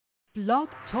Blog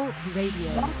Talk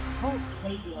Radio. Blog Talk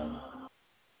Radio.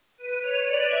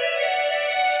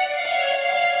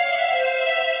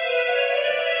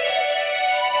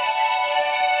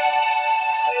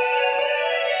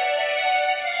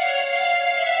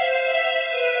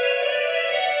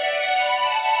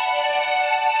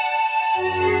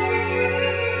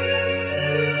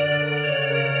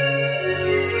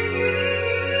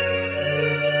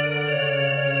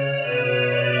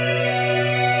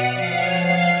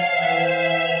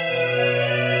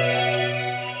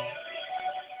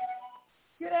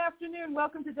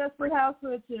 Welcome to Desperate House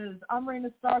Witches. I'm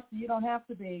Raina Starr, so you don't have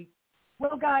to be.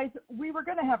 Well, guys, we were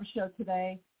going to have a show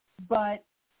today, but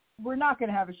we're not going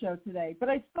to have a show today. But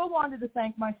I still wanted to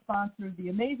thank my sponsor, the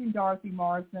amazing Dorothy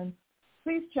Morrison.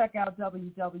 Please check out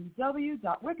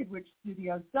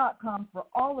www.wickedwitchstudios.com for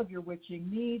all of your witching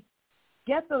needs.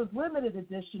 Get those limited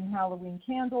edition Halloween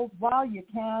candles while you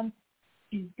can.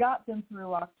 She's got them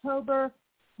through October.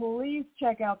 Please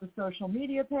check out the social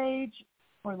media page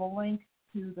for the link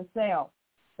to the sale.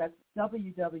 That's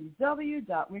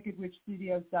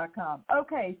www.wickedwitchstudios.com.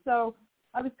 Okay, so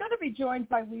I was going to be joined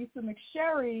by Lisa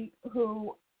McSherry,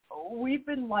 who we've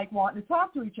been wanting to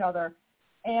talk to each other.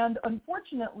 And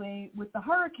unfortunately, with the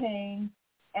hurricane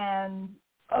and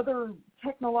other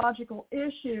technological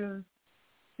issues,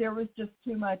 there was just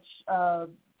too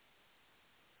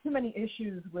many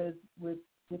issues with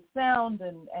sound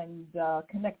and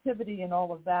connectivity and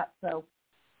all of that. So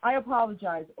I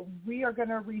apologize. We are going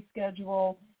to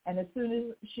reschedule, and as soon as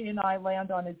she and I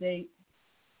land on a date,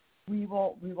 we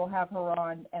will have her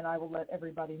on, and I will let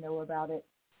everybody know about it.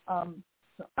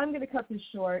 So I'm going to cut this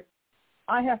short.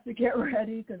 I have to get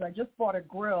ready because I just bought a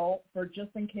grill for just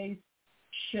in case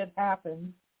shit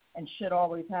happens, and shit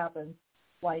always happens,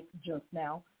 like just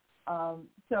now.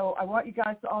 So I want you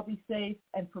guys to all be safe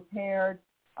and prepared.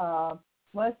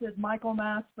 Blessed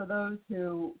Michaelmas for those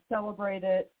who celebrate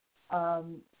it.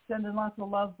 Sending lots of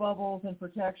love bubbles and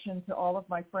protection to all of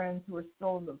my friends who are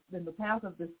still in the path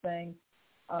of this thing,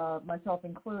 myself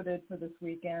included, for this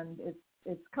weekend.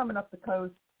 It's coming up the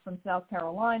coast from South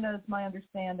Carolina, is my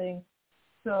understanding.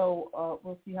 So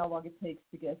we'll see how long it takes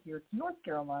to get here to North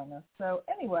Carolina. So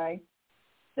anyway,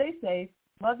 stay safe.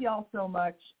 Love y'all so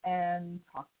much, and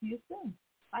talk to you soon.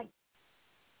 Bye.